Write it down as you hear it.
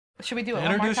Should we do it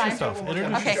one more time? Introduce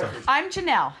yourself. I'm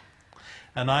Janelle.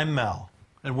 And I'm Mel.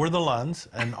 And we're the Lunds,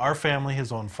 and our family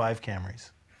has owned 5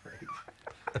 Camrys.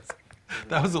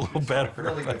 That was a little better.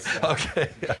 Really good stuff. Okay.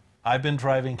 I've been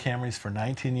driving Camrys for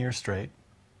 19 years straight.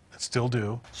 I still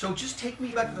do. So just take me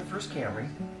back to the first Camry.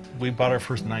 We bought our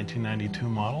first 1992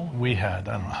 model. We had,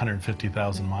 I don't know,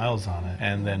 150,000 miles on it.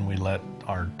 And then we let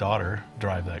our daughter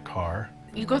drive that car.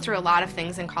 You go through a lot of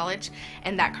things in college,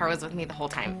 and that car was with me the whole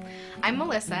time. I'm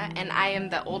Melissa, and I am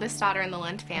the oldest daughter in the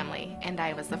Lund family, and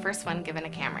I was the first one given a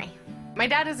Camry. My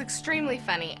dad is extremely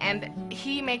funny, and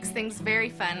he makes things very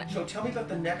fun. So tell me about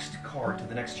the next car to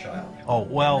the next child. Oh,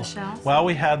 well, Michelle? while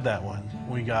we had that one,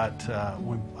 we got,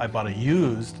 I bought a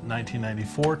used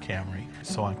 1994 Camry.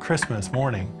 So on Christmas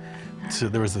morning,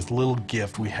 there was this little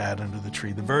gift we had under the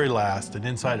tree, the very last, and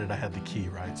inside it I had the key,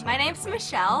 right? So my name's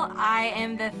Michelle. I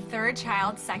am the 3rd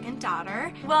child, 2nd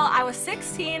daughter. Well, I was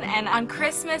 16 and on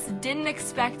Christmas didn't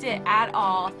expect it at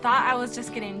all. Thought I was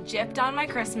just getting gypped on my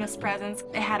Christmas presents.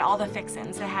 It had all the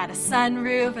fixins. It had a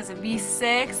sunroof, it was a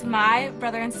V6. My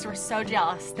brother and sister were so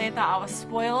jealous. They thought I was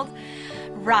spoiled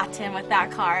rotten with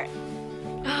that car.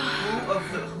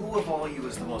 Who of all you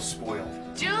is the most spoiled?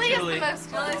 Julie is the most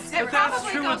spoiled. But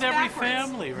that's true with every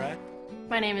family, right?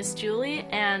 My name is Julie,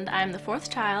 and I'm the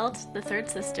 4th child, the 3rd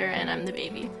sister, and I'm the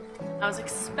baby. I was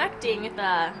expecting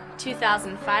the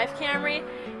 2005 Camry,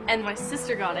 and my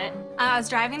sister got it. I was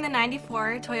driving the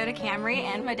 94 Toyota Camry,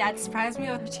 and my dad surprised me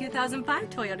with a 2005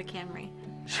 Toyota Camry.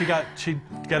 She got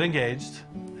engaged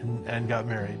and got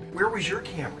married. Where was your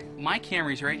Camry? My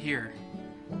Camry's right here.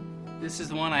 This is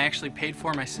the one I actually paid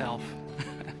for myself.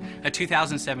 A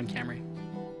 2007 Camry.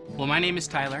 Well, my name is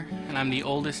Tyler, and I'm the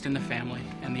oldest in the family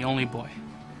and the only boy.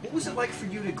 What was it like for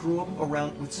you to grow up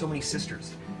around with so many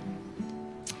sisters?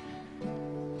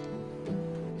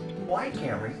 Why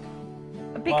Camry?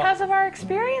 Because of our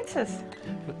experiences.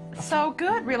 So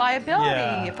good.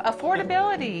 Reliability, Yeah.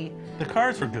 affordability. The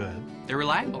cars were good. They're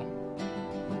reliable.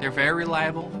 They're very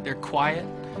reliable. They're quiet.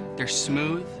 They're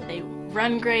smooth. They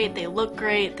run great, they look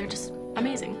great, they're just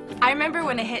amazing. I remember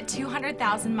when it hit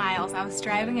 200,000 miles, I was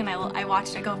driving and I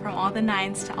watched it go from all the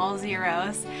 9s to all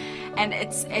 0s. And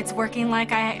it's working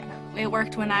like it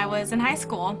worked when I was in high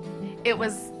school. It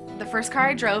was the first car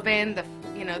I drove in,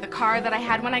 the car that I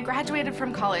had when I graduated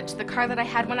from college, the car that I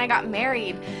had when I got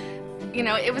married. You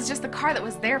know, it was just the car that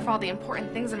was there for all the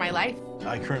important things in my life.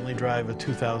 I currently drive a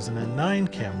 2009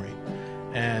 Camry.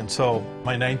 And so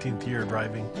my 19th year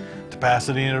driving to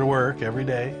Pasadena to work every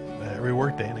day, every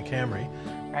work day in a Camry.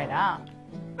 Right on.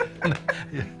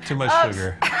 Too much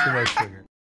sugar, too much sugar.